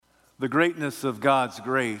The greatness of God's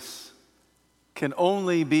grace can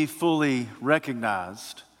only be fully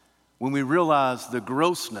recognized when we realize the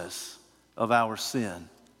grossness of our sin.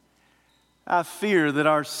 I fear that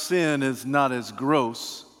our sin is not as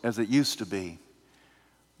gross as it used to be.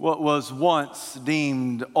 What was once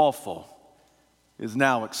deemed awful is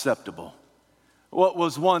now acceptable. What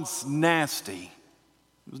was once nasty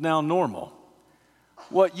is now normal.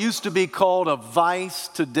 What used to be called a vice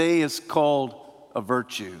today is called a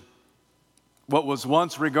virtue. What was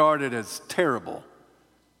once regarded as terrible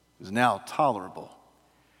is now tolerable.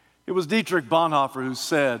 It was Dietrich Bonhoeffer who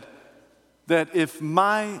said that if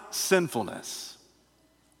my sinfulness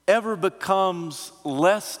ever becomes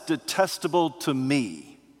less detestable to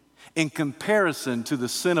me in comparison to the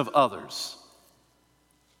sin of others,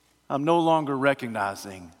 I'm no longer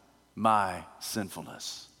recognizing my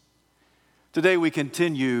sinfulness. Today we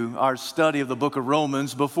continue our study of the book of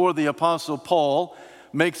Romans before the Apostle Paul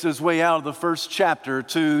makes his way out of the first chapter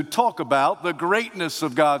to talk about the greatness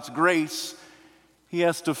of God's grace. He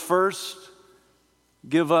has to first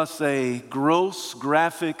give us a gross,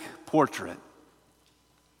 graphic portrait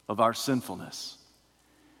of our sinfulness.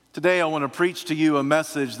 Today I want to preach to you a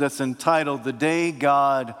message that's entitled, "The Day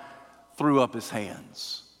God Threw Up His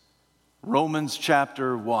Hands." Romans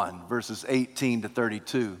chapter 1, verses 18 to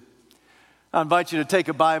 32. I invite you to take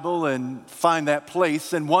a Bible and find that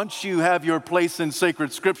place. And once you have your place in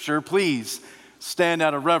sacred scripture, please stand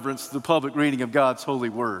out of reverence to the public reading of God's holy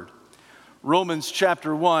word. Romans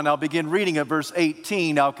chapter 1, I'll begin reading at verse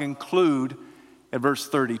 18. I'll conclude at verse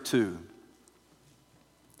 32.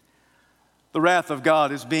 The wrath of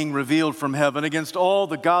God is being revealed from heaven against all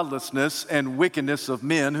the godlessness and wickedness of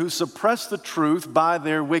men who suppress the truth by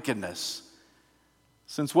their wickedness.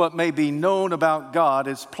 Since what may be known about God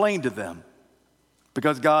is plain to them,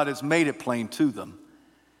 because God has made it plain to them.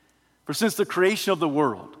 For since the creation of the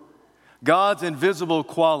world, God's invisible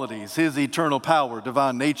qualities, His eternal power,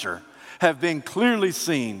 divine nature, have been clearly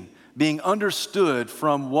seen, being understood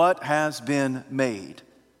from what has been made,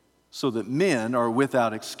 so that men are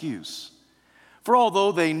without excuse. For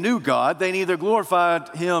although they knew God, they neither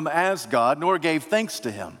glorified Him as God nor gave thanks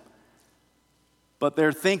to Him. But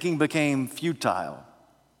their thinking became futile.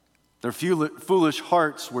 Their foolish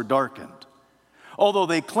hearts were darkened. Although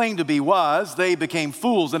they claimed to be wise, they became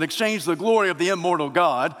fools and exchanged the glory of the immortal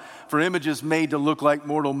God for images made to look like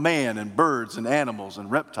mortal man and birds and animals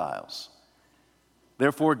and reptiles.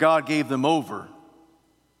 Therefore God gave them over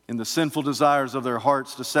in the sinful desires of their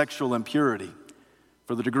hearts to sexual impurity,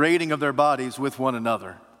 for the degrading of their bodies with one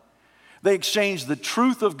another. They exchanged the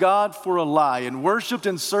truth of God for a lie and worshiped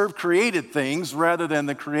and served created things rather than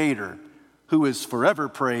the Creator, who is forever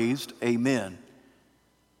praised. Amen.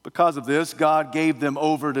 Because of this, God gave them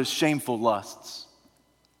over to shameful lusts.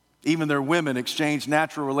 Even their women exchanged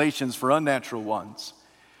natural relations for unnatural ones.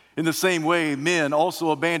 In the same way, men also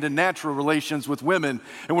abandoned natural relations with women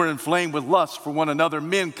and were inflamed with lust for one another.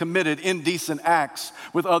 Men committed indecent acts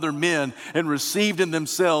with other men and received in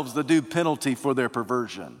themselves the due penalty for their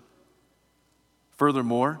perversion.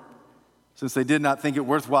 Furthermore, since they did not think it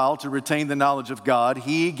worthwhile to retain the knowledge of God,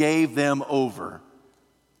 He gave them over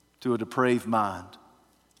to a depraved mind,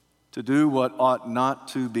 to do what ought not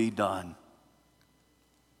to be done.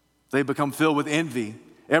 They become filled with envy,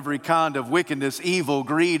 every kind of wickedness, evil,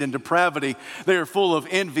 greed, and depravity. They are full of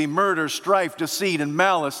envy, murder, strife, deceit, and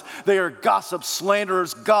malice. They are gossips,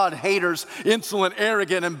 slanderers, God-haters, insolent,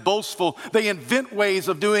 arrogant, and boastful. They invent ways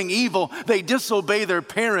of doing evil. They disobey their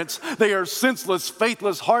parents. They are senseless,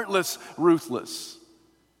 faithless, heartless, ruthless.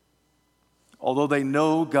 Although they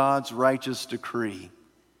know God's righteous decree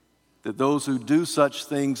that those who do such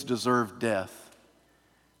things deserve death,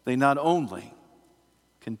 they not only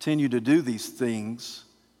continue to do these things,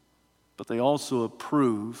 but they also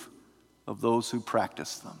approve of those who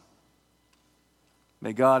practice them.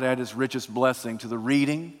 May God add His richest blessing to the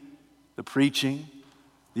reading, the preaching,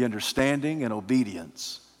 the understanding, and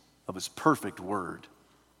obedience of His perfect word.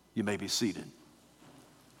 You may be seated.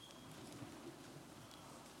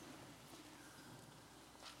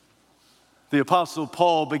 The Apostle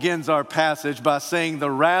Paul begins our passage by saying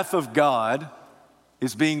the wrath of God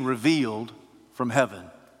is being revealed from heaven.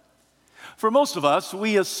 For most of us,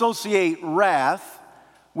 we associate wrath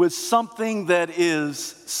with something that is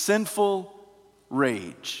sinful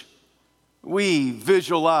rage. We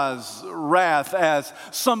visualize wrath as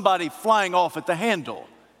somebody flying off at the handle.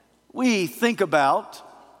 We think about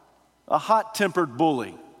a hot-tempered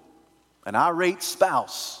bully, an irate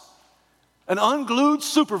spouse, an unglued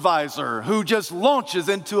supervisor who just launches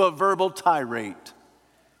into a verbal tirade.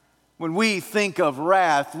 When we think of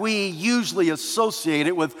wrath, we usually associate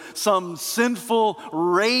it with some sinful,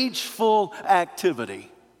 rageful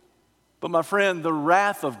activity. But my friend, the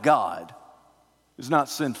wrath of God is not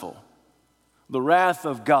sinful. The wrath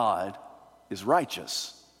of God is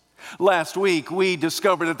righteous. Last week, we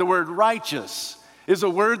discovered that the word righteous is a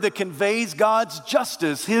word that conveys God's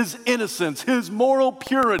justice, His innocence, His moral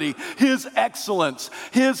purity, His excellence,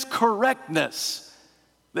 His correctness.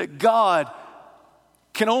 That God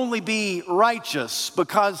can only be righteous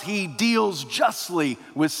because He deals justly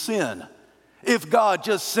with sin. If God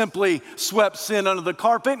just simply swept sin under the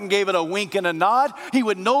carpet and gave it a wink and a nod, He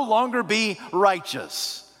would no longer be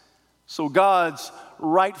righteous. So God's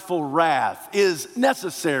rightful wrath is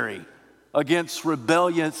necessary against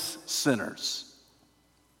rebellious sinners.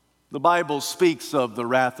 The Bible speaks of the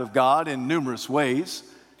wrath of God in numerous ways.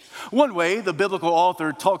 One way the biblical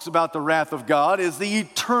author talks about the wrath of God is the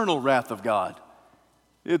eternal wrath of God.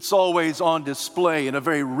 It's always on display in a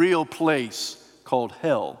very real place called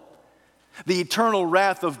hell. The eternal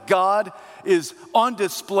wrath of God is on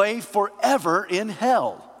display forever in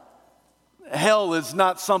hell. Hell is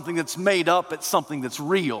not something that's made up, it's something that's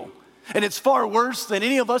real. And it's far worse than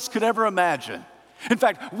any of us could ever imagine. In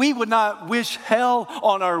fact, we would not wish hell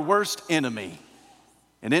on our worst enemy.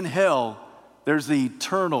 And in hell, there's the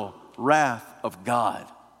eternal wrath of God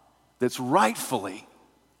that's rightfully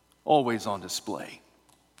always on display.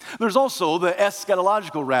 There's also the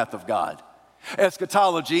eschatological wrath of God.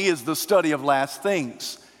 Eschatology is the study of last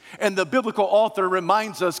things. And the biblical author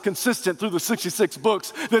reminds us, consistent through the 66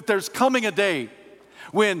 books, that there's coming a day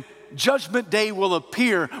when Judgment Day will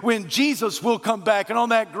appear, when Jesus will come back. And on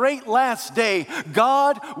that great last day,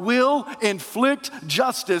 God will inflict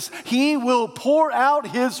justice. He will pour out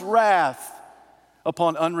His wrath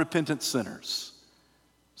upon unrepentant sinners.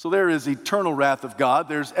 So there is eternal wrath of God,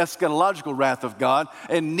 there's eschatological wrath of God,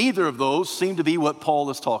 and neither of those seem to be what Paul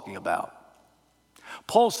is talking about.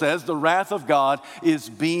 Paul says the wrath of God is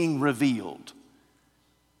being revealed.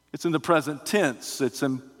 It's in the present tense. It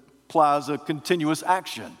implies a continuous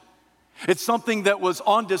action. It's something that was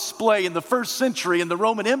on display in the first century in the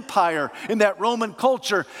Roman Empire, in that Roman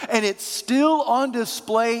culture, and it's still on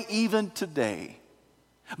display even today.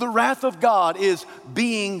 The wrath of God is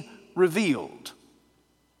being revealed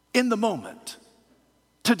in the moment,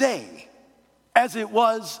 today, as it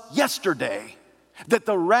was yesterday, that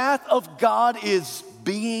the wrath of God is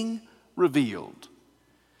being revealed.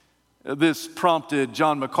 This prompted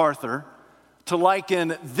John MacArthur to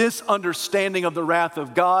liken this understanding of the wrath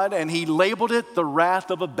of God, and he labeled it the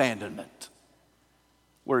wrath of abandonment,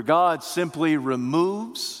 where God simply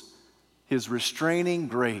removes His restraining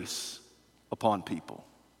grace upon people.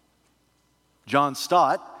 John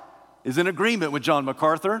Stott is in agreement with John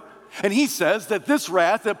MacArthur, and he says that this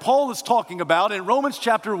wrath that Paul is talking about in Romans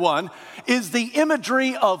chapter 1 is the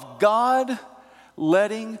imagery of God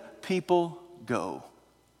letting people go,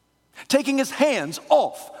 taking His hands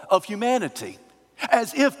off of humanity,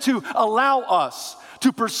 as if to allow us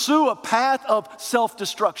to pursue a path of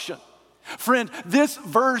self-destruction. Friend, this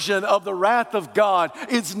version of the wrath of God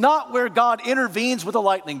is not where God intervenes with a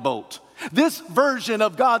lightning bolt. This version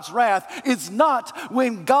of God's wrath is not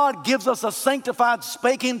when God gives us a sanctified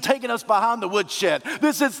spanking, taking us behind the woodshed.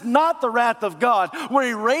 This is not the wrath of God where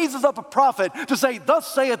He raises up a prophet to say, "Thus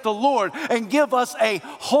saith the Lord," and give us a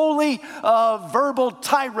holy verbal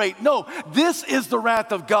tirade. No, this is the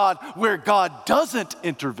wrath of God where God doesn't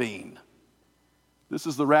intervene. This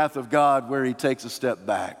is the wrath of God where He takes a step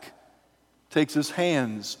back, takes His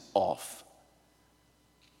hands off.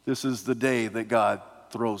 This is the day that God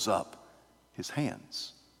throws up His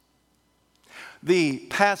hands. The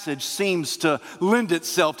passage seems to lend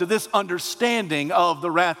itself to this understanding of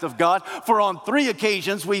the wrath of God, for on 3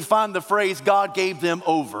 occasions we find the phrase, God gave them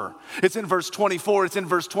over. It's in verse 24, it's in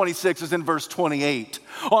verse 26, it's in verse 28.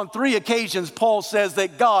 On 3 occasions, Paul says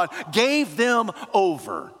that God gave them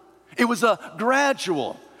over. It was a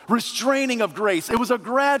gradual restraining of grace. It was a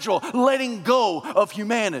gradual letting go of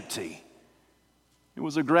humanity. It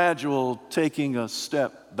was a gradual taking a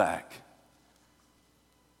step back.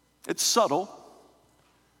 It's subtle,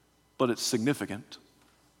 but it's significant.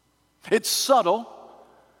 It's subtle,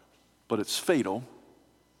 but it's fatal.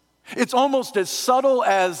 It's almost as subtle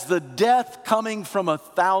as the death coming from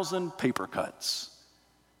 1,000 paper cuts.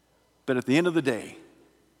 But at the end of the day,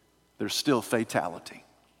 there's still fatality.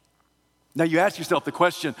 Now you ask yourself the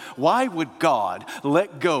question, why would God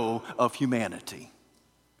let go of humanity?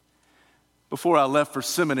 Before I left for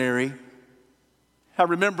seminary, I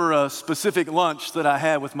remember a specific lunch that I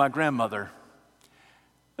had with my grandmother.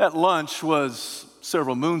 That lunch was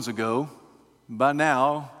several moons ago. By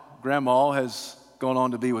now, Grandma has gone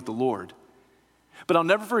on to be with the Lord. But I'll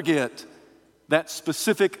never forget that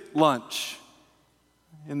specific lunch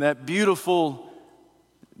in that beautiful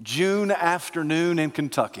June afternoon in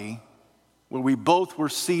Kentucky where we both were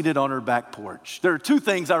seated on her back porch. There are two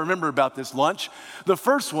things I remember about this lunch. The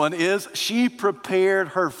first one is she prepared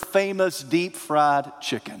her famous deep-fried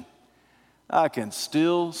chicken. I can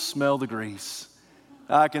still smell the grease.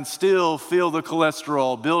 I can still feel the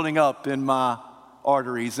cholesterol building up in my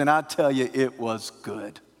arteries, and I tell you, it was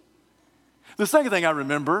good. The second thing I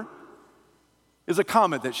remember is a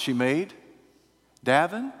comment that she made.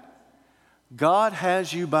 Davin, God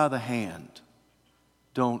has you by the hand.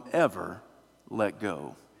 Don't ever let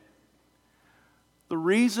go. The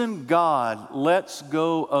reason God lets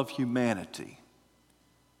go of humanity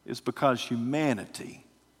is because humanity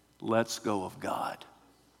lets go of God.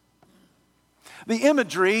 The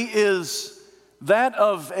imagery is that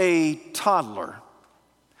of a toddler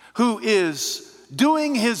who is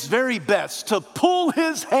doing his very best to pull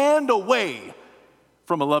his hand away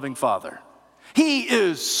from a loving father. He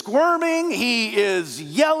is squirming, he is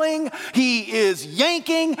yelling, he is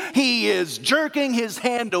yanking, he is jerking his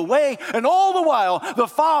hand away, and all the while, the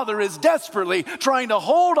father is desperately trying to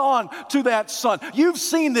hold on to that son. You've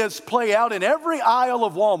seen this play out in every aisle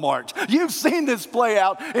of Walmart. You've seen this play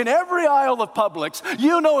out in every aisle of Publix.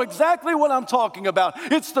 You know exactly what I'm talking about.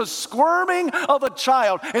 It's the squirming of a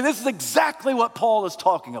child, and this is exactly what Paul is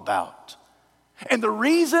talking about. And the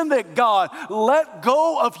reason that God let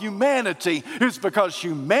go of humanity is because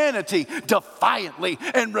humanity defiantly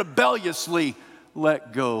and rebelliously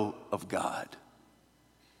let go of God.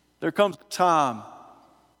 There comes a time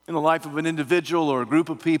in the life of an individual or a group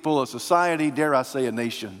of people, a society, dare I say a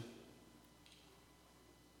nation,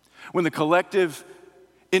 when the collective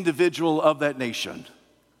individual of that nation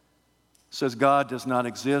says, God does not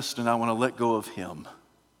exist and I want to let go of him.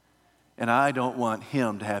 And I don't want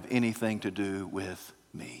him to have anything to do with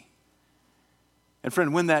me. And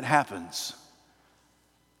friend, when that happens,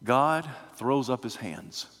 God throws up his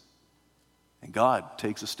hands. And God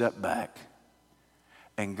takes a step back.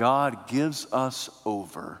 And God gives us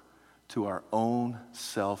over to our own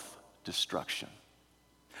self-destruction.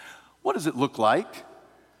 What does it look like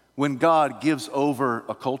when God gives over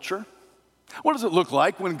a culture? What does it look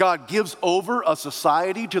like when God gives over a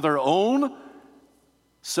society to their own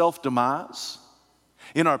self-demise?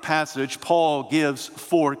 In our passage, Paul gives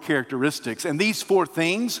 4 characteristics, and these 4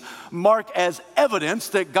 things mark as evidence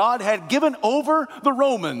that God had given over the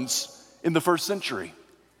Romans in the first century.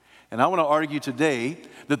 And I want to argue today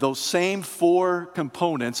that those same 4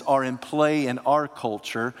 components are in play in our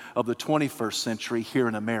culture of the 21st century here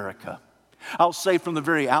in America. I'll say from the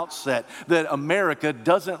very outset that America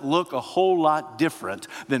doesn't look a whole lot different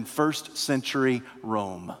than first century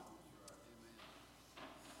Rome.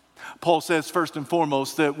 Paul says first and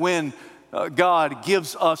foremost that when God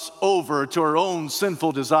gives us over to our own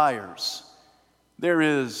sinful desires, there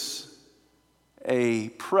is a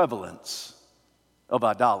prevalence of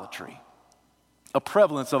idolatry. A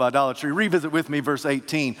prevalence of idolatry. Revisit with me verse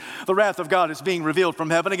 18. The wrath of God is being revealed from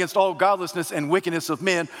heaven against all godlessness and wickedness of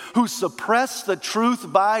men who suppress the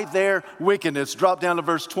truth by their wickedness. Drop down to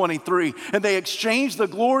verse 23. And they exchange the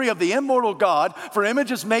glory of the immortal God for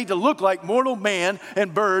images made to look like mortal man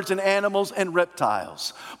and birds and animals and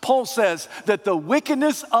reptiles. Paul says that the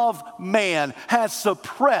wickedness of man has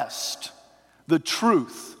suppressed the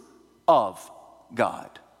truth of God.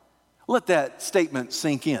 Let that statement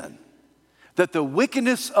sink in. That the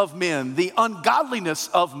wickedness of men, the ungodliness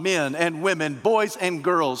of men and women, boys and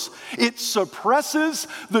girls, it suppresses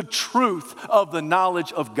the truth of the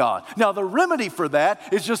knowledge of God. Now, the remedy for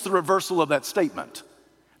that is just the reversal of that statement,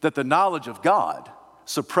 that the knowledge of God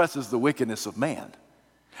suppresses the wickedness of man.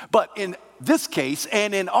 But in this case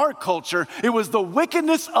and in our culture, it was the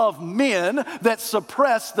wickedness of men that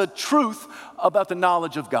suppressed the truth about the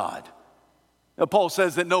knowledge of God. Now, Paul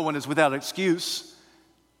says that no one is without excuse.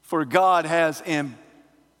 For God has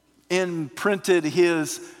imprinted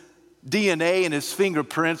his DNA and his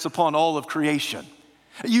fingerprints upon all of creation.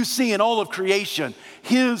 You see in all of creation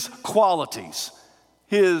his qualities,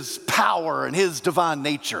 his power, and his divine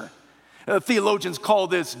nature. Theologians call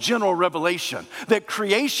this general revelation, that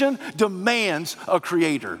creation demands a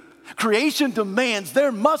creator. Creation demands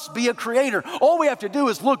there must be a creator. All we have to do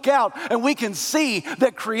is look out and we can see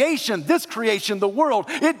that creation, this creation, the world,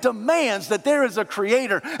 it demands that there is a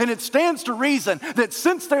creator. And it stands to reason that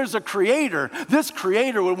since there's a creator, this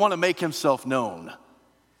creator would want to make himself known.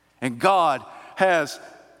 And God has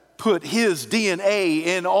put his DNA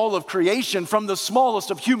in all of creation, from the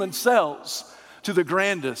smallest of human cells to the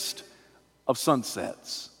grandest of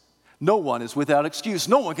sunsets. No one is without excuse.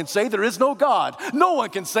 No one can say there is no God. No one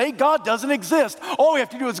can say God doesn't exist. All we have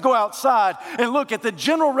to do is go outside and look at the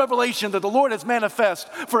general revelation that the Lord has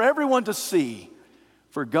manifest for everyone to see.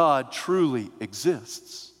 For God truly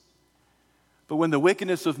exists. But when the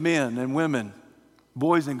wickedness of men and women,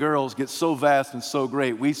 boys and girls, gets so vast and so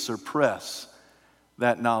great, we suppress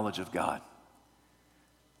that knowledge of God.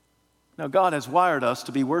 Now, God has wired us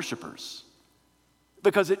to be worshipers,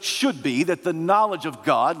 because it should be that the knowledge of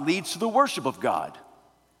God leads to the worship of God.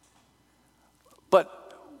 But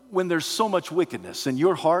when there's so much wickedness in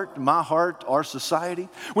your heart, my heart, our society,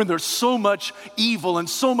 when there's so much evil and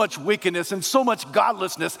so much wickedness and so much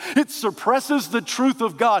godlessness, it suppresses the truth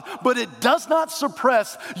of God, but it does not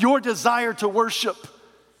suppress your desire to worship.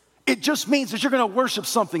 It just means that you're going to worship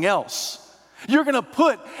something else. You're going to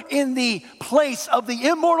put in the place of the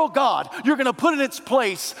immortal God, you're going to put in its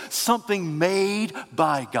place something made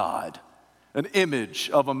by God, an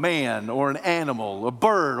image of a man or an animal, a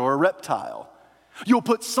bird or a reptile. You'll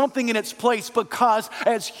put something in its place because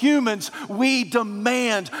as humans, we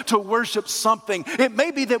demand to worship something. It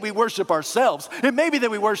may be that we worship ourselves. It may be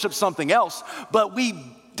that we worship something else, but we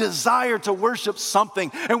desire to worship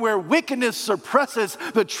something. And where wickedness suppresses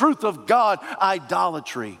the truth of God,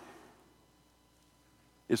 idolatry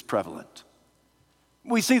is prevalent.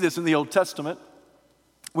 We see this in the Old Testament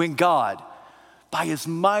when God, by his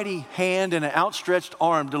mighty hand and an outstretched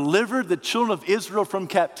arm, delivered the children of Israel from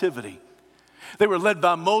captivity. They were led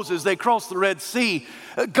by Moses. They crossed the Red Sea.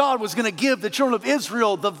 God was going to give the children of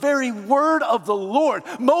Israel the very word of the Lord.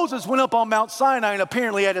 Moses went up on Mount Sinai and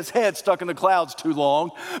apparently had his head stuck in the clouds too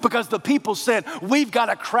long because the people said, we've got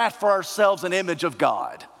to craft for ourselves an image of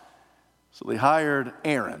God. So they hired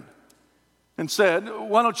Aaron and said,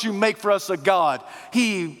 why don't you make for us a god?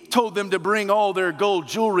 He told them to bring all their gold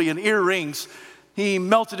jewelry and earrings. He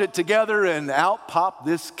melted it together and out popped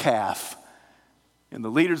this calf. And the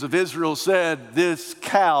leaders of Israel said, this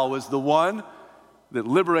cow is the one that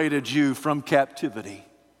liberated you from captivity.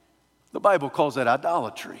 The Bible calls that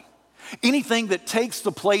idolatry. Anything that takes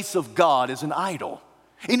the place of God is an idol.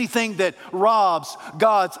 Anything that robs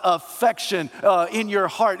God's affection in your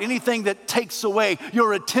heart, anything that takes away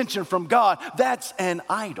your attention from God, that's an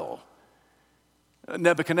idol.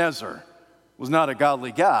 Nebuchadnezzar was not a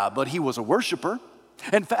godly guy, but he was a worshiper.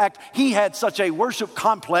 In fact, he had such a worship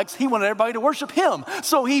complex, he wanted everybody to worship him.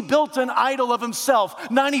 So he built an idol of himself,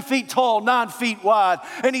 90 feet tall, 9 feet wide,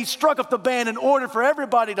 and he struck up the band in order for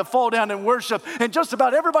everybody to fall down and worship. And just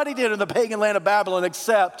about everybody did in the pagan land of Babylon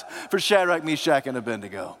except for Shadrach, Meshach, and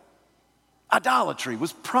Abednego. Idolatry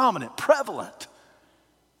was prominent, prevalent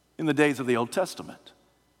in the days of the Old Testament.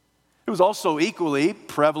 It was also equally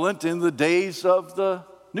prevalent in the days of the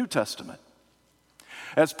New Testament.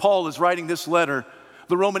 As Paul is writing this letter,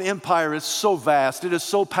 the Roman Empire is so vast, it is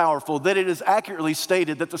so powerful, that it is accurately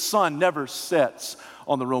stated that the sun never sets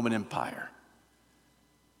on the Roman Empire.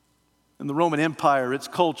 In the Roman Empire, its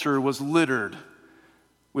culture was littered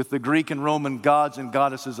with the Greek and Roman gods and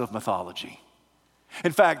goddesses of mythology.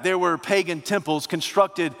 In fact, there were pagan temples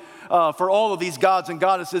constructed for all of these gods and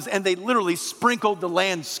goddesses, and they literally sprinkled the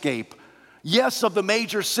landscape. Yes, of the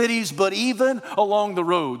major cities, but even along the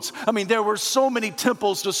roads. I mean, there were so many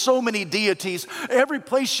temples to so many deities. Every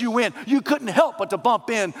place you went, you couldn't help but to bump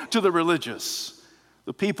into the religious.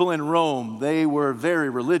 The people in Rome, they were very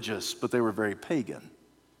religious, but they were very pagan.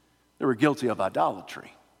 They were guilty of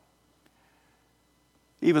idolatry.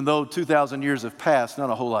 Even though 2,000 years have passed, not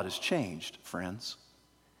a whole lot has changed, friends.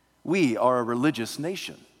 We are a religious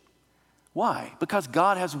nation. Why? Because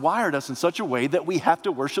God has wired us in such a way that we have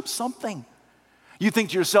to worship something. You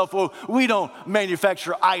think to yourself, well, we don't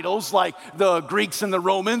manufacture idols like the Greeks and the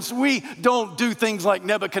Romans. We don't do things like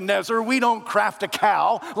Nebuchadnezzar. We don't craft a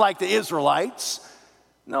cow like the Israelites.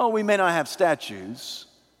 No, we may not have statues,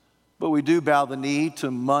 but we do bow the knee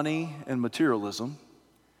to money and materialism.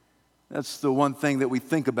 That's the one thing that we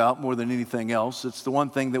think about more than anything else. It's the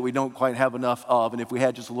one thing that we don't quite have enough of, and if we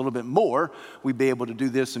had just a little bit more, we'd be able to do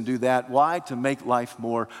this and do that. Why? To make life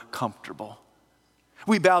more comfortable.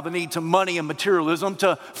 We bow the knee to money and materialism,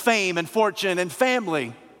 to fame and fortune and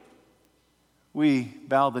family. We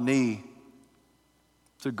bow the knee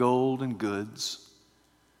to gold and goods.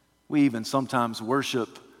 We even sometimes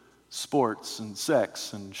worship sports and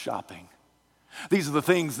sex and shopping. These are the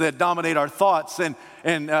things that dominate our thoughts and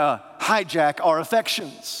hijack our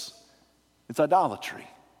affections. It's idolatry.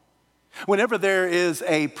 Whenever there is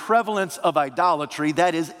a prevalence of idolatry,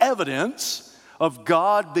 that is evidence of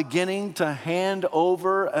God beginning to hand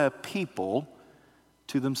over a people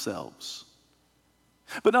to themselves.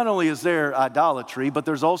 But not only is there idolatry, but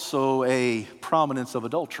there's also a prominence of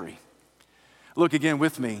adultery. Look again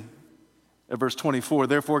with me At verse 24,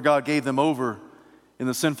 therefore God gave them over in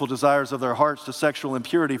the sinful desires of their hearts to sexual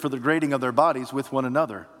impurity for the degrading of their bodies with one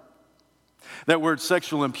another. That word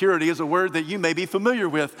sexual impurity is a word that you may be familiar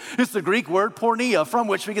with. It's the Greek word porneia, from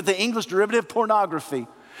which we get the English derivative pornography.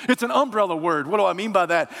 It's an umbrella word. What do I mean by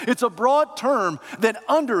that? It's a broad term that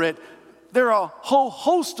under it, there are a whole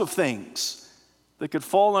host of things that could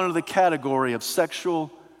fall under the category of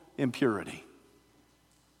sexual impurity.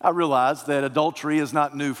 I realize that adultery is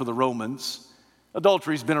not new for the Romans.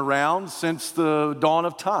 Adultery's been around since the dawn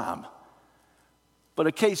of time. But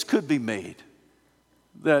a case could be made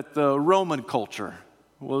that the Roman culture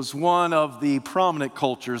was one of the prominent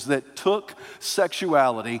cultures that took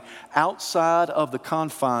sexuality outside of the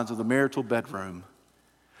confines of the marital bedroom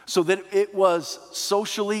so that it was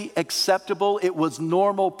socially acceptable, it was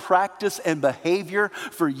normal practice and behavior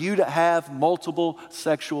for you to have multiple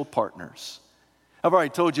sexual partners. I've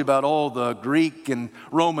already told you about all the Greek and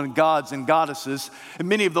Roman gods and goddesses, and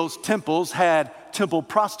many of those temples had temple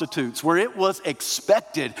prostitutes where it was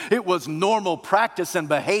expected, it was normal practice and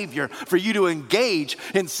behavior for you to engage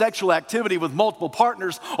in sexual activity with multiple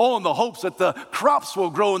partners, all in the hopes that the crops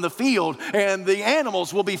will grow in the field and the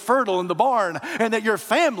animals will be fertile in the barn and that your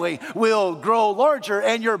family will grow larger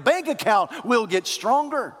and your bank account will get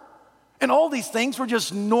stronger. And all these things were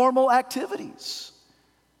just normal activities.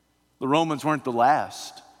 The Romans weren't the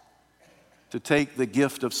last to take the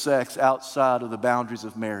gift of sex outside of the boundaries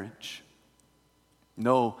of marriage.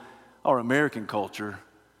 No, our American culture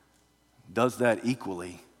does that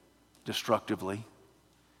equally destructively.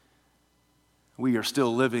 We are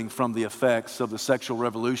still living from the effects of the sexual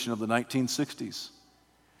revolution of the 1960s.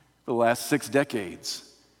 For the last 6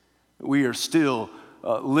 decades, we are still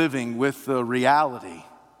living with the reality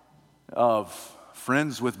of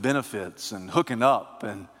friends with benefits and hooking up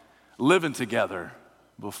and living together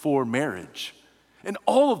before marriage. And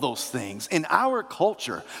all of those things in our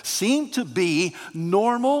culture seem to be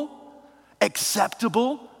normal,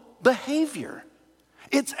 acceptable behavior.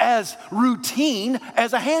 It's as routine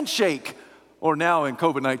as a handshake, or now in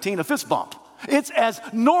COVID-19, a fist bump. It's as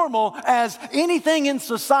normal as anything in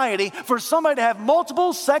society for somebody to have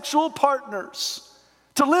multiple sexual partners,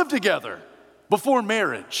 to live together before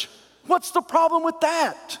marriage. What's the problem with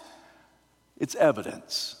that? It's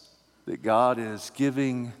evidence that God is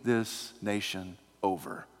giving this nation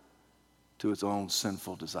over to its own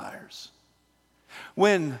sinful desires.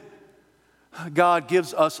 When God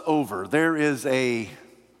gives us over, there is a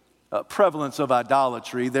prevalence of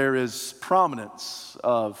idolatry, there is prominence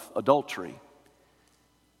of adultery,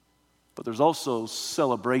 but there's also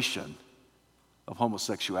celebration of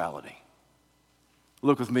homosexuality.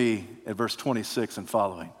 Look with me at verse 26 and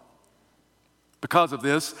following. Because of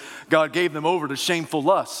this, God gave them over to shameful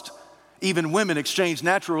lust. Even women exchanged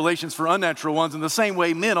natural relations for unnatural ones. In the same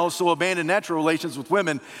way, men also abandoned natural relations with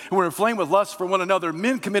women and were inflamed with lust for one another.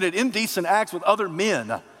 Men committed indecent acts with other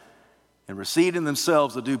men and received in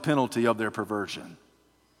themselves the due penalty of their perversion.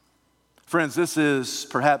 Friends, this is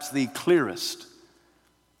perhaps the clearest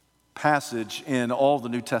passage in all the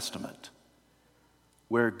New Testament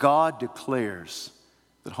where God declares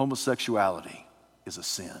that homosexuality is a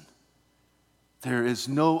sin. There is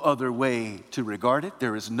no other way to regard it.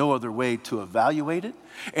 There is no other way to evaluate it.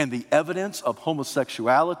 And the evidence of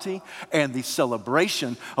homosexuality and the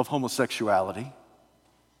celebration of homosexuality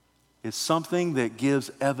is something that gives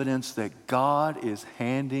evidence that God is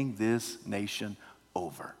handing this nation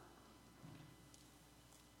over.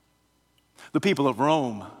 The people of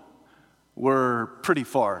Rome were pretty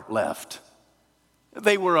far left.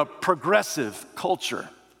 They were a progressive culture.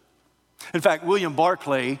 In fact, William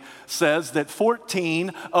Barclay says that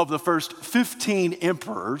 14 of the first 15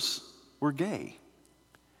 emperors were gay.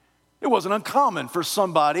 It wasn't uncommon for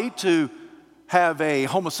somebody to have a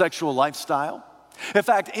homosexual lifestyle. In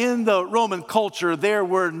fact, in the Roman culture, there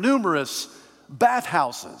were numerous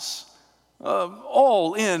bathhouses,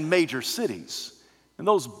 all in major cities. And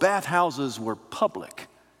those bathhouses were public.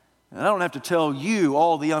 And I don't have to tell you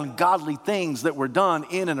all the ungodly things that were done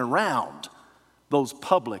in and around those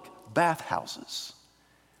public bathhouses.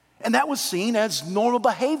 And that was seen as normal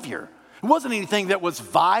behavior. It wasn't anything that was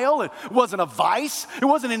vile. It wasn't a vice. It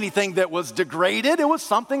wasn't anything that was degraded. It was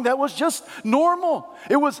something that was just normal.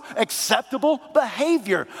 It was acceptable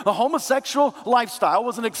behavior. The homosexual lifestyle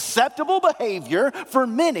was an acceptable behavior for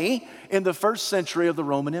many in the first century of the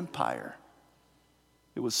Roman Empire.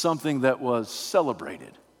 It was something that was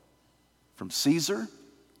celebrated from Caesar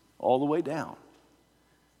all the way down.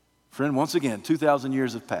 Friend, once again, 2,000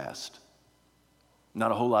 years have passed. Not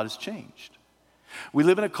a whole lot has changed. We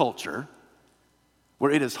live in a culture where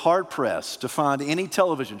it is hard-pressed to find any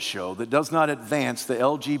television show that does not advance the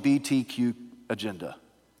LGBTQ agenda.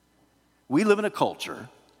 We live in a culture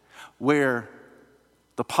where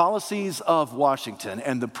the policies of Washington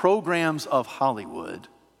and the programs of Hollywood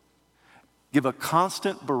give a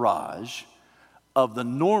constant barrage of the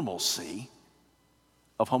normalcy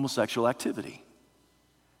of homosexual activity.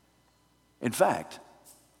 In fact,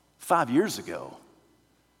 5 years ago,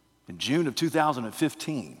 in June of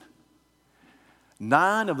 2015,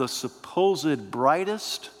 9 of the supposed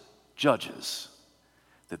brightest judges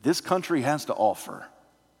that this country has to offer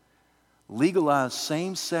legalized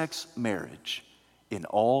same-sex marriage in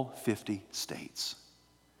all 50 states.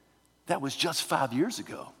 That was just 5 years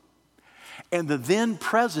ago. And the then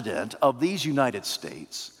president of these United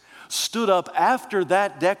States stood up after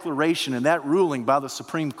that declaration and that ruling by the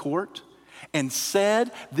Supreme Court and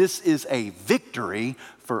said this is a victory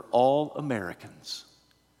for all Americans.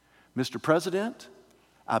 Mr. President,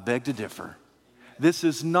 I beg to differ. This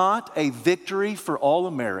is not a victory for all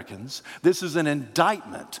Americans. This is an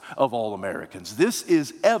indictment of all Americans. This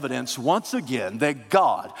is evidence, once again, that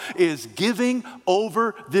God is giving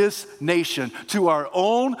over this nation to our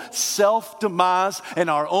own self-demise and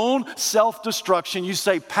our own self-destruction. You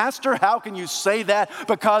say, Pastor, how can you say that?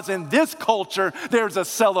 Because in this culture, there's a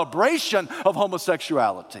celebration of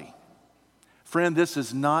homosexuality. Friend, this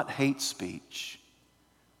is not hate speech.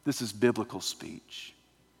 This is biblical speech.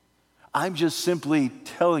 I'm just simply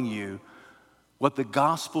telling you what the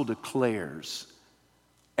gospel declares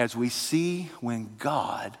as we see when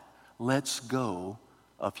God lets go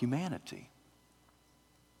of humanity.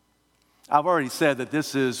 I've already said that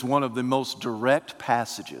this is one of the most direct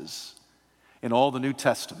passages in all the New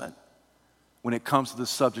Testament when it comes to the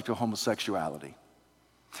subject of homosexuality.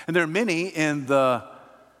 And there are many in the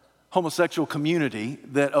homosexual community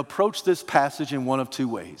that approach this passage in one of two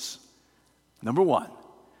ways. Number one,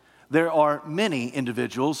 there are many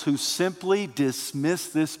individuals who simply dismiss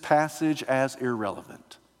this passage as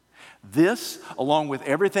irrelevant. This, along with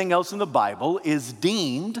everything else in the Bible, is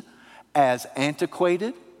deemed as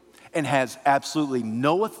antiquated and has absolutely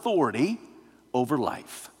no authority over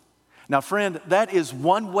life. Now, friend, that is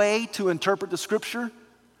one way to interpret the Scripture.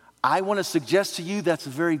 I want to suggest to you that's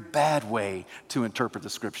a very bad way to interpret the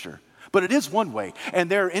Scripture. But it is one way.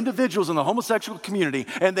 And there are individuals in the homosexual community,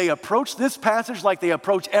 and they approach this passage like they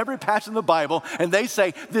approach every passage in the Bible, and they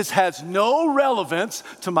say, this has no relevance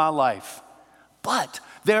to my life. But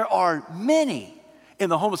there are many in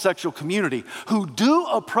the homosexual community who do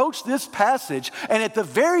approach this passage and at the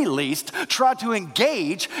very least try to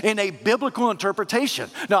engage in a biblical interpretation.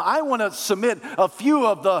 Now, I want to submit a few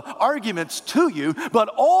of the arguments to you, but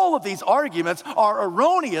all of these arguments are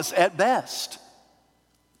erroneous at best.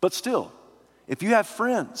 But still, if you have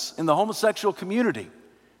friends in the homosexual community,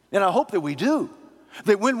 and I hope that we do,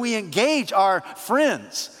 that when we engage our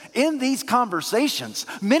friends in these conversations,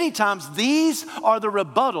 many times these are the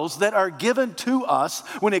rebuttals that are given to us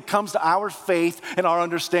when it comes to our faith and our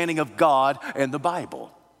understanding of God and the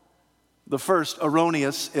Bible. The first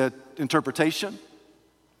erroneous interpretation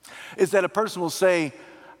is that a person will say,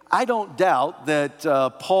 I don't doubt that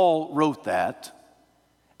Paul wrote that,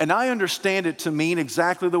 and I understand it to mean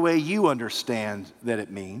exactly the way you understand that it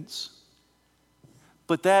means.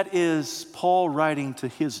 But that is Paul writing to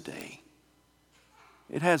his day.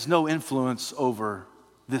 It has no influence over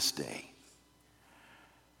this day.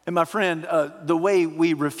 And my friend, the way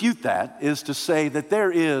we refute that is to say that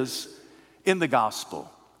there is in the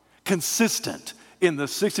gospel, consistent in the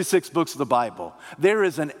 66 books of the Bible, there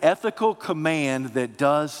is an ethical command that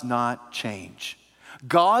does not change.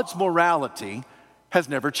 God's morality has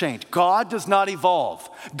never changed. God does not evolve.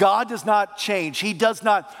 God does not change. He does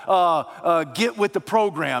not get with the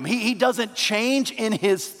program. He doesn't change in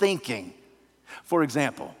his thinking. For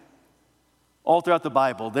example, all throughout the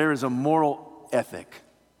Bible, there is a moral ethic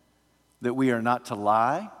that we are not to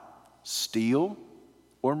lie, steal,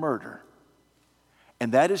 or murder.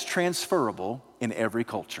 And that is transferable in every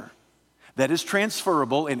culture. That is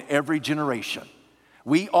transferable in every generation.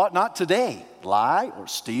 We ought not today lie or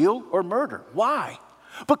steal or murder. Why?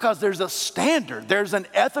 Because there's a standard, there's an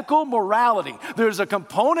ethical morality, there's a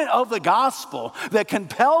component of the gospel that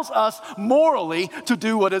compels us morally to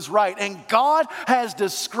do what is right. And God has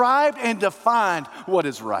described and defined what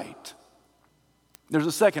is right. There's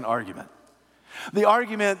a second argument. The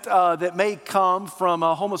argument that may come from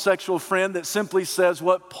a homosexual friend that simply says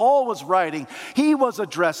what Paul was writing, he was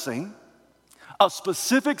addressing a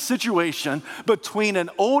specific situation between an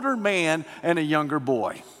older man and a younger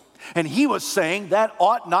boy. And he was saying that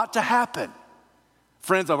ought not to happen.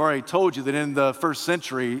 Friends, I've already told you that in the first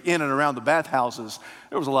century, in and around the bathhouses,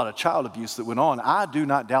 there was a lot of child abuse that went on. I do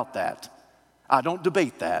not doubt that. I don't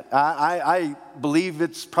debate that. I believe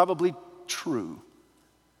it's probably true.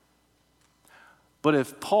 But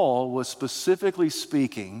if Paul was specifically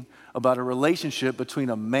speaking about a relationship between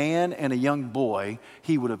a man and a young boy,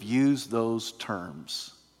 he would have used those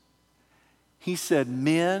terms. He said,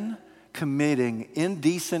 men committing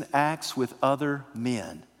indecent acts with other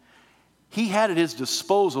men. He had at his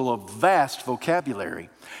disposal a vast vocabulary.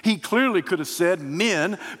 He clearly could have said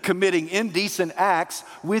men committing indecent acts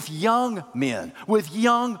with young men, with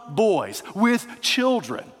young boys, with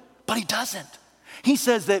children. But he doesn't. He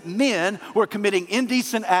says that men were committing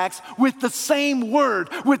indecent acts with the same word,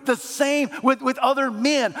 with other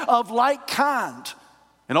men of like kind.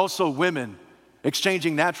 And also women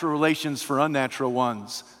exchanging natural relations for unnatural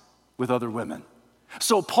ones with other women.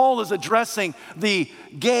 So Paul is addressing the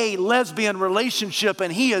gay-lesbian relationship,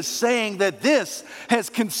 and he is saying that this has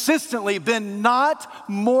consistently been not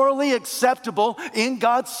morally acceptable in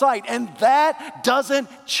God's sight, and that doesn't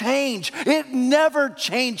change. It never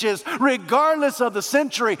changes, regardless of the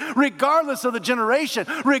century, regardless of the generation,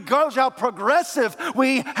 regardless of how progressive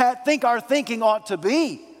we think our thinking ought to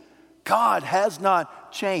be. God has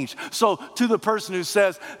not changed. So to the person who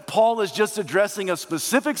says Paul is just addressing a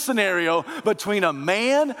specific scenario between a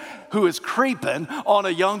man who is creeping on a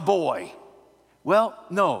young boy. Well,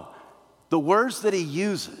 no. The words that he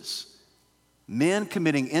uses, men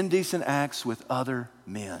committing indecent acts with other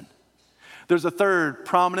men. There's a third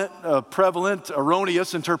prominent, prevalent,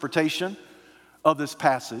 erroneous interpretation of this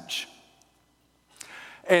passage.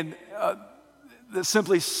 And that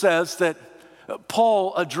simply says that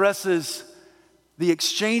Paul addresses the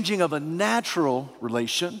exchanging of a natural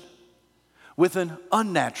relation with an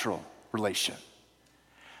unnatural relation.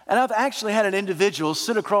 And I've actually had an individual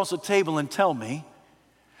sit across a table and tell me,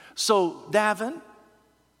 so Davin,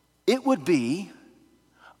 it would be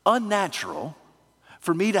unnatural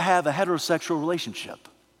for me to have a heterosexual relationship.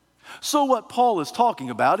 So what Paul is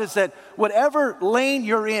talking about is that whatever lane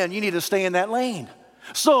you're in, you need to stay in that lane.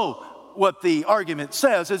 So what the argument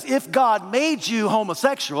says is if God made you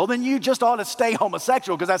homosexual, then you just ought to stay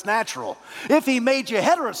homosexual because that's natural. If he made you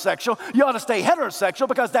heterosexual, you ought to stay heterosexual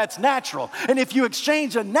because that's natural. And if you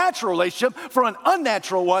exchange a natural relationship for an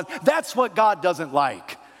unnatural one, that's what God doesn't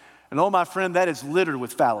like. And oh, my friend, that is littered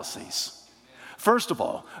with fallacies. First of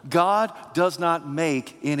all, God does not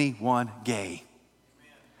make anyone gay.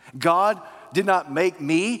 God did not make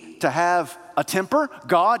me to have a temper.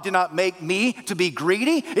 God did not make me to be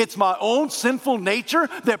greedy. It's my own sinful nature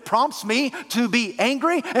that prompts me to be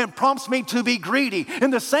angry and prompts me to be greedy.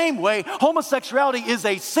 In the same way, homosexuality is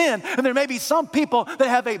a sin, and there may be some people that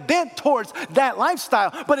have a bent towards that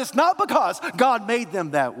lifestyle, but it's not because God made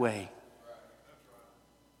them that way.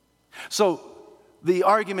 So the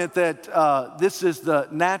argument that this is the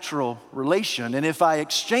natural relation, and if I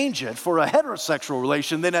exchange it for a heterosexual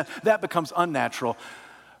relation, then that becomes unnatural.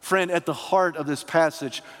 Friend, at the heart of this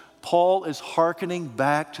passage, Paul is hearkening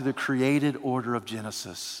back to the created order of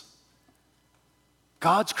Genesis.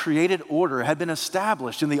 God's created order had been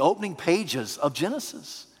established in the opening pages of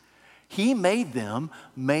Genesis. He made them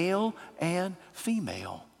male and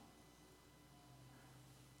female.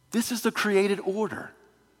 This is the created order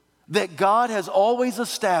that God has always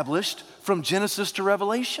established from Genesis to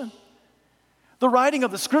Revelation. The writing of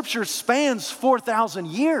the scripture spans 4,000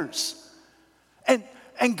 years.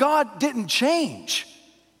 And God didn't change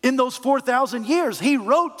in those 4,000 years. He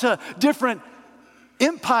wrote to different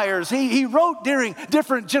empires. He wrote during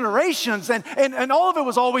different generations, and all of it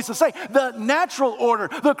was always the same. The natural order,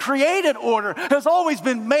 the created order has always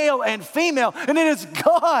been male and female, and it is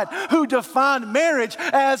God who defined marriage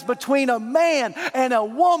as between a man and a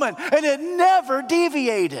woman, and it never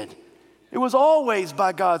deviated. It was always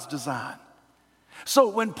by God's design. So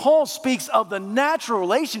when Paul speaks of the natural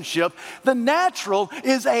relationship, the natural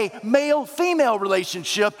is a male-female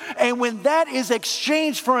relationship, and when that is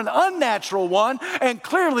exchanged for an unnatural one, and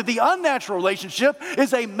clearly the unnatural relationship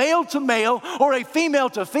is a male-to-male or a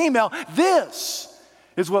female-to-female, this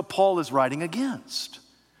is what Paul is writing against.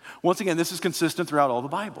 Once again, this is consistent throughout all the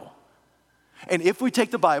Bible. And if we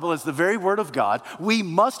take the Bible as the very word of God, we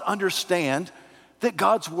must understand that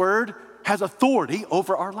God's word has authority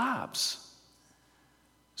over our lives.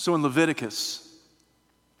 So in Leviticus,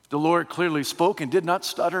 the Lord clearly spoke and did not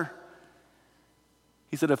stutter.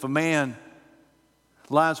 He said, if a man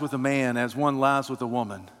lies with a man as one lies with a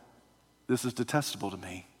woman, this is detestable to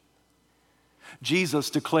me. Jesus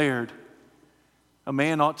declared, a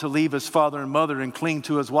man ought to leave his father and mother and cling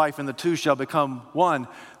to his wife, and the two shall become one.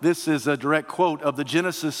 This is a direct quote of the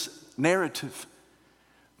Genesis narrative.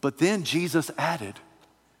 But then Jesus added,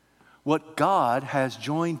 what God has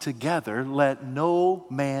joined together, let no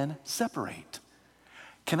man separate.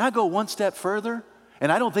 Can I go one step further?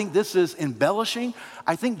 And I don't think this is embellishing.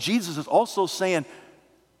 I think Jesus is also saying,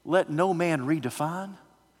 let no man redefine.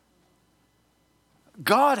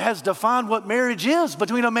 God has defined what marriage is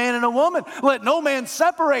between a man and a woman. Let no man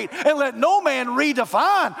separate and let no man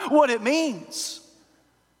redefine what it means.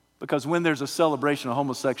 Because when there's a celebration of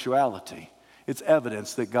homosexuality, it's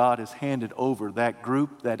evidence that God has handed over that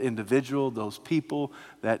group, that individual, those people,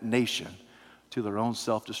 that nation to their own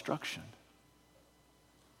self-destruction.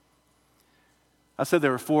 I said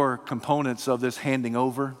there are 4 components of this handing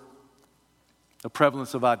over: the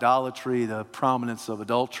prevalence of idolatry, the prominence of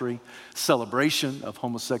adultery, celebration of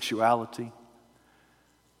homosexuality.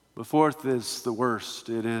 The 4th is the worst.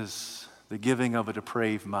 It is the giving of a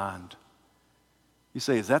depraved mind. You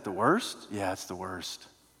say, is that the worst? Yeah, it's the worst.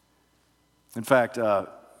 In fact,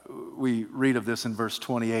 we read of this in verse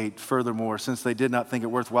 28. Furthermore, since they did not think it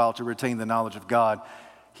worthwhile to retain the knowledge of God,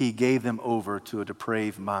 he gave them over to a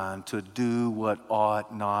depraved mind to do what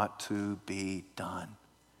ought not to be done.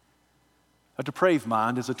 A depraved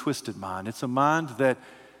mind is a twisted mind. It's a mind that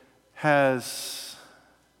has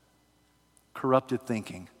corrupted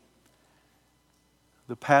thinking.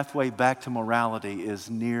 The pathway back to morality is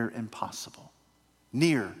near impossible.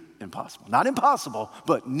 Near impossible. Not impossible,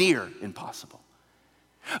 but near impossible.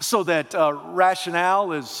 So that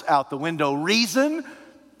rationale is out the window. Reason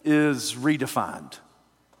is redefined.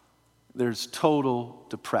 There's total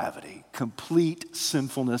depravity, complete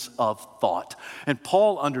sinfulness of thought. And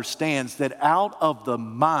Paul understands that out of the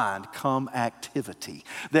mind come activity,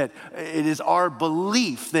 that it is our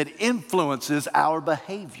belief that influences our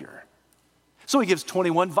behavior. So he gives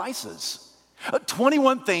 21 vices,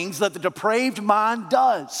 21 things that the depraved mind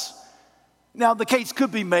does. Now, the case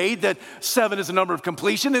could be made that 7 is a number of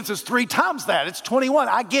completion. This is 3 times that. It's 21.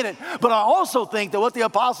 I get it. But I also think that what the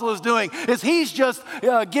apostle is doing is he's just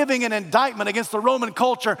giving an indictment against the Roman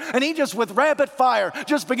culture. And he just, with rapid fire,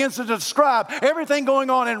 just begins to describe everything going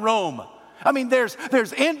on in Rome. I mean, there's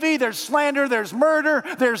envy, there's slander, there's murder,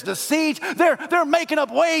 there's deceit. They're making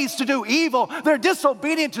up ways to do evil. They're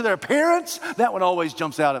disobedient to their parents. That one always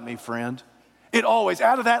jumps out at me, friend. It always,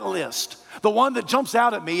 out of that list, the one that jumps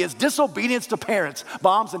out at me is disobedience to parents.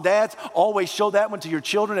 Moms and dads, always show that one to your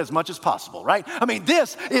children as much as possible, right? I mean,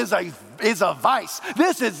 this is a vice.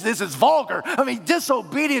 This is vulgar. I mean,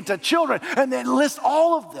 disobedient to children, and then list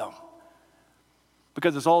all of them.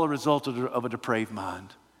 Because it's all a result of a depraved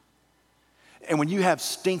mind. And when you have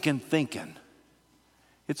stinking thinking,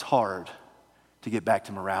 it's hard to get back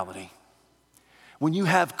to morality. When you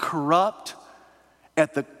have corruption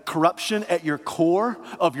at your core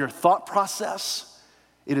of your thought process,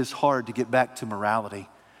 it is hard to get back to morality.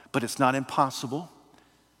 But it's not impossible,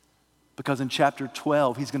 because in chapter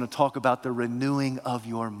 12, he's going to talk about the renewing of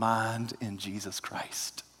your mind in Jesus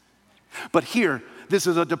Christ. But here, this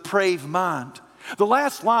is a depraved mind. The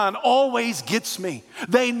last line always gets me.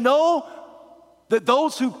 They know that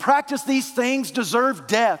those who practice these things deserve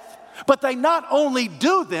death, but they not only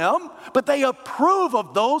do them, but they approve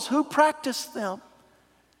of those who practice them.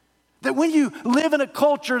 That when you live in a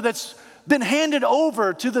culture that's been handed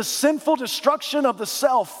over to the sinful destruction of the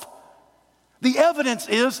self, the evidence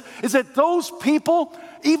is that those people,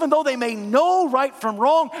 even though they may know right from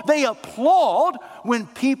wrong, they applaud when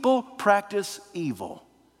people practice evil.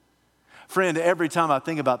 Friend, every time I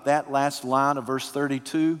think about that last line of verse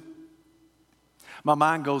 32, my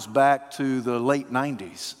mind goes back to the late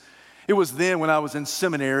 90s. It was then when I was in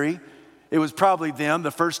seminary. It was probably then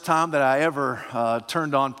the first time that I ever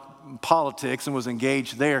turned on politics and was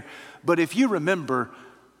engaged there. But if you remember,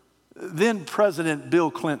 then President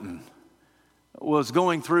Bill Clinton was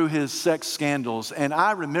going through his sex scandals, and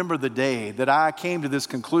I remember the day that I came to this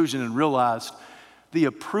conclusion and realized the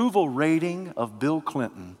approval rating of Bill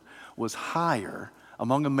Clinton was higher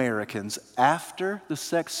among Americans after the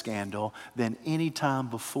sex scandal than any time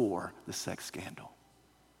before the sex scandal.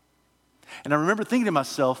 And I remember thinking to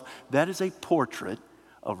myself, that is a portrait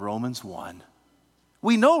of Romans 1.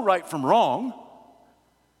 We know right from wrong.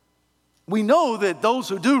 We know that those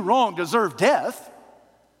who do wrong deserve death.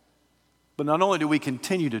 But not only do we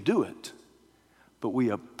continue to do it, but we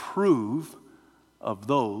approve of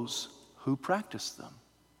those who practice them.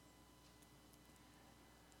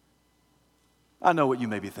 I know what you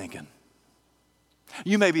may be thinking.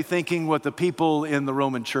 You may be thinking what the people in the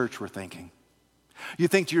Roman church were thinking. You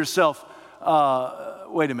think to yourself,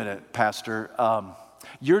 wait a minute, Pastor,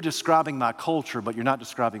 you're describing my culture, but you're not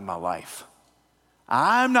describing my life.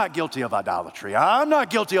 I'm not guilty of idolatry. I'm not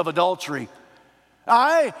guilty of adultery.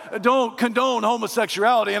 I don't condone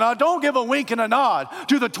homosexuality, and I don't give a wink and a nod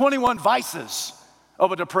to the 21 vices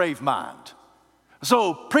of a depraved mind.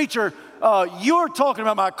 So, preacher, you're talking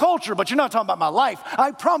about my culture, but you're not talking about my life.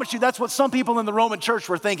 I promise you that's what some people in the Roman church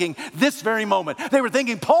were thinking this very moment. They were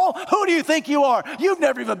thinking, Paul, who do you think you are? You've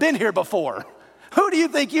never even been here before. Who do you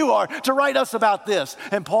think you are to write us about this?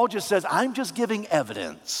 And Paul just says, I'm just giving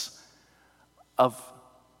evidence of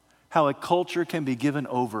how a culture can be given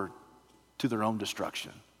over to their own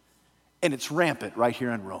destruction. And it's rampant right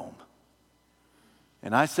here in Rome.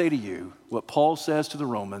 And I say to you, what Paul says to the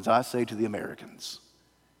Romans, I say to the Americans.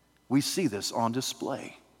 We see this on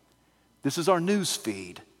display. This is our news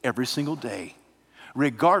feed every single day,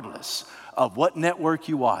 regardless of what network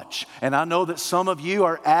you watch. And I know that some of you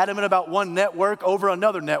are adamant about one network over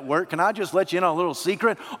another network. Can I just let you in on a little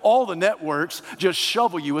secret? All the networks just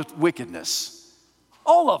shovel you with wickedness.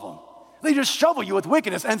 All of them. They just shovel you with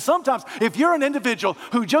wickedness. And sometimes, if you're an individual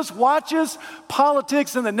who just watches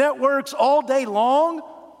politics and the networks all day long,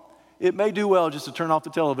 it may do well just to turn off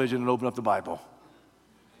the television and open up the Bible.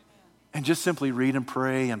 And just simply read and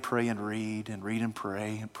pray and pray and read and read and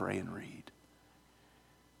pray and pray and read.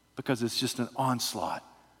 Because it's just an onslaught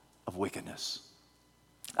of wickedness.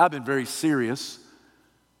 I've been very serious,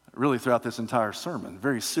 really throughout this entire sermon,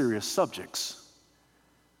 very serious subjects.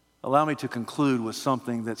 Allow me to conclude with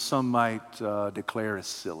something that some might declare as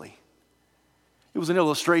silly. It was an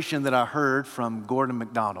illustration that I heard from Gordon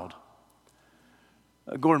MacDonald.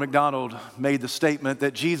 Gordon MacDonald made the statement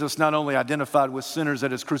that Jesus not only identified with sinners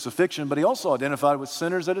at his crucifixion, but he also identified with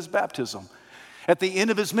sinners at his baptism. At the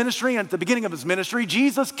end of his ministry and at the beginning of his ministry,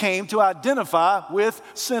 Jesus came to identify with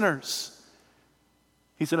sinners.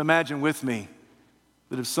 He said, imagine with me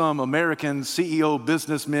that if some American CEO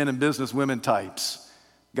businessmen and businesswomen types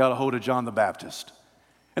got a hold of John the Baptist.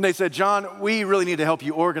 And they said, John, we really need to help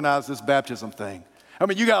you organize this baptism thing. I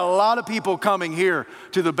mean, you got a lot of people coming here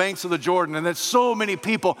to the banks of the Jordan, and there's so many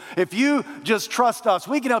people. If you just trust us,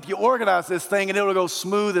 we can help you organize this thing, and it'll go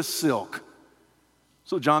smooth as silk.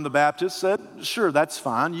 So John the Baptist said, sure, that's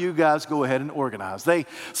fine. You guys go ahead and organize. They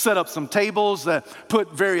set up some tables that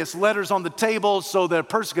put various letters on the tables so that a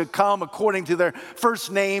person could come according to their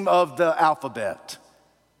first name of the alphabet.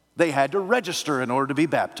 They had to register in order to be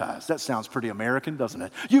baptized. That sounds pretty American, doesn't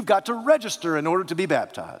it? You've got to register in order to be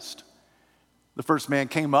baptized. The first man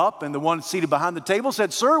came up, and the one seated behind the table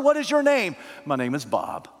said, sir, what is your name? My name is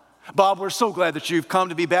Bob. Bob, we're so glad that you've come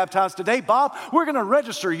to be baptized today. Bob, we're going to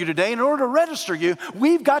register you today. In order to register you,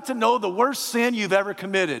 we've got to know the worst sin you've ever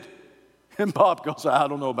committed. And Bob goes, I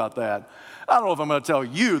don't know about that. I don't know if I'm going to tell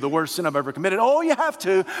you the worst sin I've ever committed. Oh, you have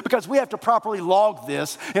to, because we have to properly log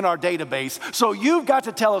this in our database. So you've got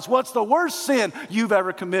to tell us what's the worst sin you've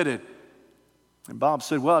ever committed. And Bob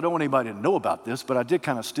said, well, I don't want anybody to know about this, but I did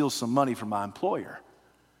kind of steal some money from my employer.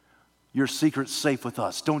 Your secret's safe with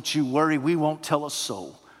us. Don't you worry, we won't tell a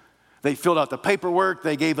soul. They filled out the paperwork,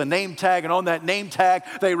 they gave a name tag, and on that name tag,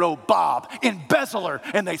 they wrote Bob, embezzler,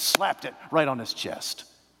 and they slapped it right on his chest.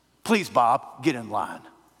 Please, Bob, get in line.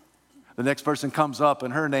 The next person comes up,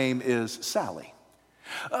 and her name is Sally.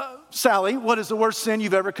 Sally, what is the worst sin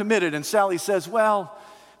you've ever committed? And Sally says, well,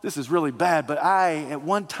 this is really bad, but at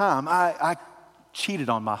one time, I cheated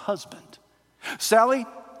on my husband. Sally,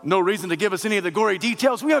 no reason to give us any of the gory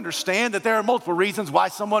details. We understand that there are multiple reasons why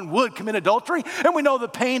someone would commit adultery, and we know the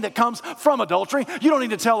pain that comes from adultery. You don't need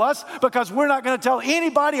to tell us, because we're not going to tell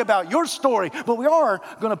anybody about your story, but we are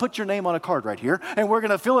going to put your name on a card right here, and we're going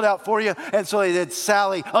to fill it out for you. And so they did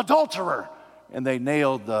Sally, adulterer, and they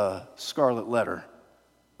nailed the scarlet letter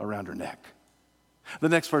around her neck. The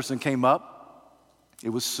next person came up. It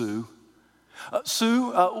was Sue.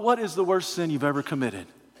 Sue, what is the worst sin you've ever committed?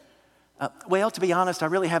 Well, to be honest, I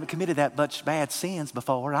really haven't committed that much bad sins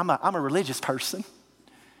before. I'm a religious person.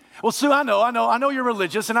 Well, Sue, I know you're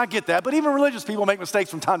religious, and I get that, but even religious people make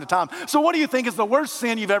mistakes from time to time. So what do you think is the worst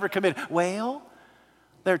sin you've ever committed? Well,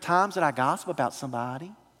 there are times that I gossip about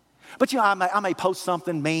somebody. But, I may post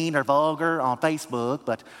something mean or vulgar on Facebook,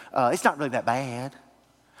 but it's not really that bad.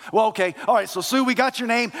 Well, okay, all right, so Sue, we got your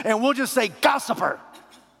name, and we'll just say gossiper.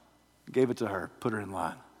 Gave it to her, put her in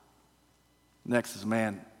line. Next is a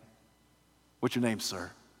man. What's your name,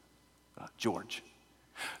 sir? George.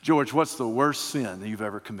 George, what's the worst sin that you've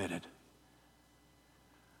ever committed?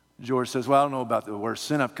 George says, well, I don't know about the worst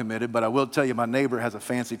sin I've committed, but I will tell you my neighbor has a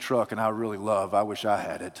fancy truck and I really love. I wish I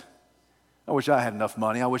had it. I wish I had enough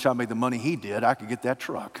money. I wish I made the money he did. I could get that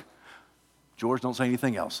truck. George, don't say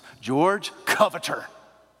anything else. George, coveter.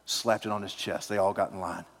 Slapped it on his chest. They all got in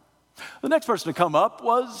line. The next person to come up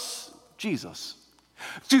was Jesus.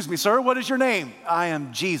 Excuse me, sir, what is your name? I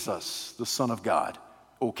am Jesus, the Son of God.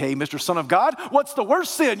 Okay, Mr. Son of God, what's the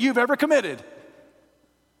worst sin you've ever committed?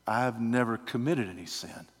 I've never committed any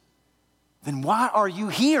sin. Then why are you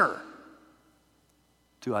here?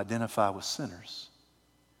 To identify with sinners.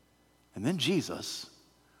 And then Jesus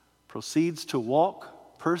proceeds to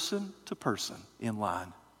walk person to person in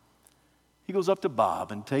line. He goes up to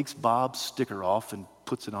Bob and takes Bob's sticker off and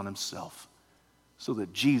puts it on himself so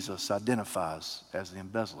that Jesus identifies as the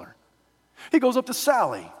embezzler. He goes up to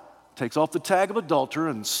Sally, takes off the tag of adulterer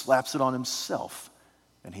and slaps it on himself,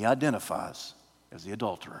 and he identifies as the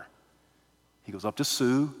adulterer. He goes up to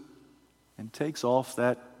Sue and takes off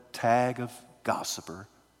that tag of gossiper,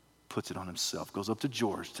 puts it on himself. Goes up to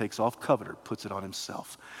George, takes off coveter, puts it on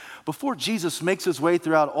himself. Before Jesus makes his way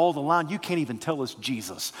throughout all the line, you can't even tell it's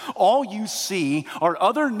Jesus. All you see are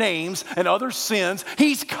other names and other sins.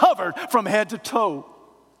 He's covered from head to toe.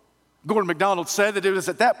 Gordon MacDonald said that it was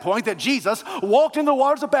at that point that Jesus walked in the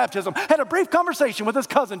waters of baptism, had a brief conversation with his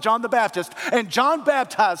cousin, John the Baptist, and John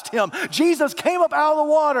baptized him. Jesus came up out of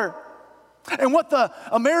the water. And what the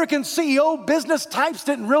American CEO business types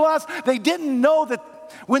didn't realize, they didn't know that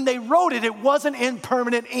when they wrote it, it wasn't in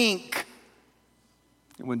permanent ink.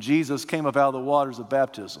 And when Jesus came up out of the waters of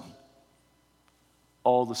baptism,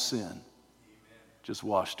 all the sin just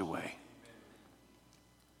washed away.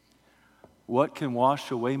 What can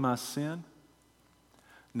wash away my sin?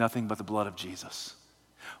 Nothing but the blood of Jesus.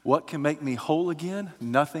 What can make me whole again?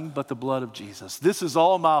 Nothing but the blood of Jesus. This is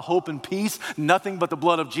all my hope and peace, nothing but the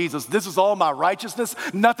blood of Jesus. This is all my righteousness,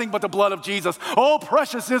 nothing but the blood of Jesus. Oh,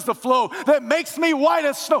 precious is the flow that makes me white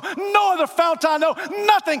as snow. No other fount I know,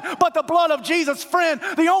 nothing but the blood of Jesus. Friend,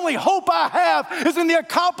 the only hope I have is in the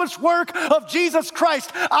accomplished work of Jesus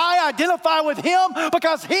Christ. I identify with him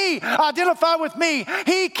because he identified with me.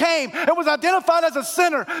 He came and was identified as a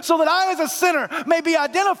sinner so that I as a sinner may be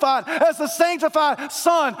identified as the sanctified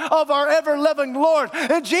Son of our ever-living Lord.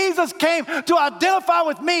 And Jesus came to identify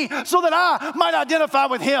with me so that I might identify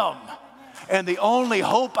with him. And the only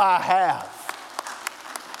hope I have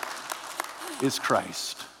is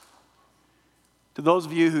Christ. To those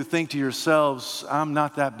of you who think to yourselves, I'm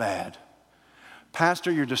not that bad.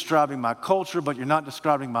 Pastor, you're describing my culture, but you're not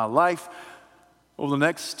describing my life. Over the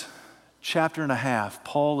next chapter and a half,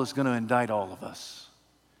 Paul is going to indict all of us.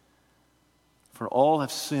 For all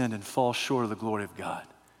have sinned and fall short of the glory of God.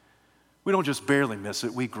 We don't just barely miss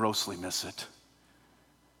it, we grossly miss it.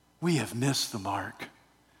 We have missed the mark.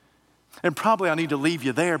 And probably I need to leave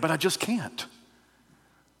you there, but I just can't.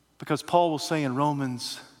 Because Paul will say in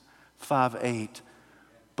Romans 5:8,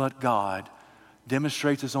 but God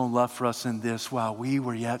demonstrates his own love for us in this: while we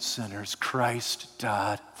were yet sinners, Christ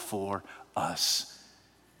died for us.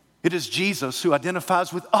 It is Jesus who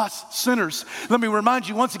identifies with us sinners. Let me remind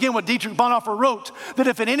you once again what Dietrich Bonhoeffer wrote, that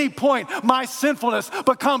if at any point my sinfulness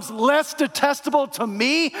becomes less detestable to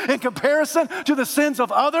me in comparison to the sins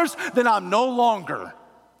of others, then I'm no longer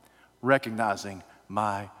recognizing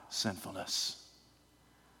my sinfulness.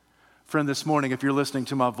 Friend, this morning, if you're listening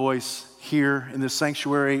to my voice here in this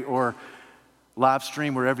sanctuary or live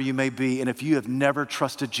stream, wherever you may be, and if you have never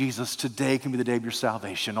trusted Jesus, today can be the day of your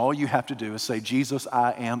salvation. All you have to do is say, Jesus,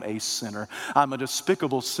 I am a sinner. I'm a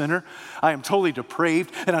despicable sinner. I am totally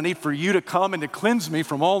depraved, and I need for you to come and to cleanse me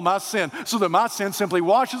from all my sin so that my sin simply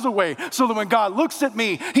washes away, so that when God looks at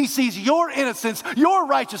me, he sees your innocence, your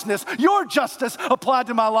righteousness, your justice applied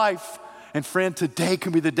to my life. And friend, today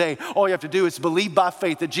can be the day. All you have to do is believe by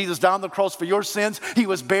faith that Jesus died on the cross for your sins. He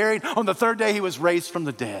was buried. On the third day, he was raised from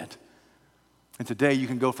the dead. And today you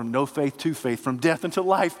can go from no faith to faith, from death into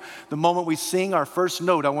life. The moment we sing our first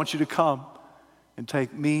note, I want you to come and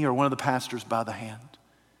take me or one of the pastors by the hand.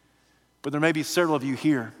 But there may be several of you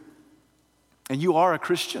here, and you are a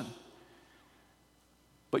Christian,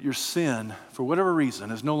 but your sin, for whatever reason,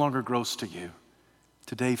 is no longer gross to you.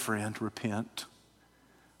 Today, friend, repent.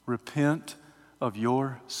 Repent of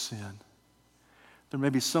your sin. There may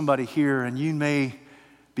be somebody here, and you may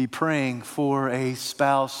be praying for a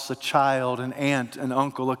spouse, a child, an aunt, an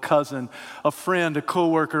uncle, a cousin, a friend, a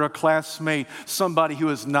coworker, a classmate, somebody who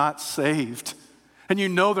is not saved. And you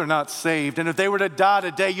know they're not saved. And if they were to die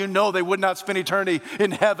today, you know they would not spend eternity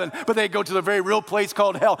in heaven, but they go to the very real place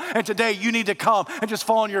called hell. And today you need to come and just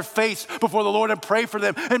fall on your face before the Lord and pray for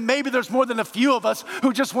them. And maybe there's more than a few of us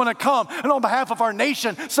who just want to come and on behalf of our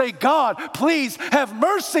nation say, God, please have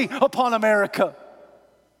mercy upon America.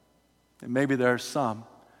 And maybe there are some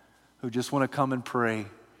who just want to come and pray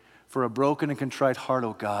for a broken and contrite heart,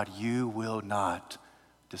 oh God, you will not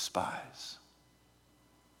despise.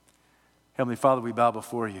 Heavenly Father, we bow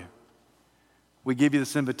before you. We give you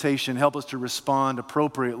this invitation. Help us to respond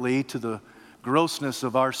appropriately to the grossness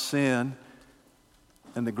of our sin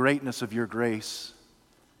and the greatness of your grace.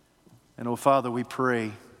 And oh, Father, we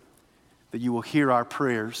pray that you will hear our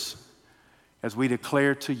prayers as we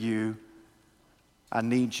declare to you, I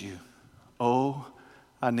need you. Oh,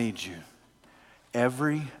 I need you.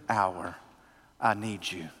 Every hour I need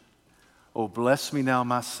you. Oh, bless me now,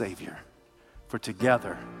 my Savior, for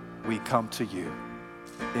together we come to you.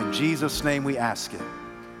 In Jesus' name we ask it.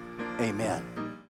 Amen.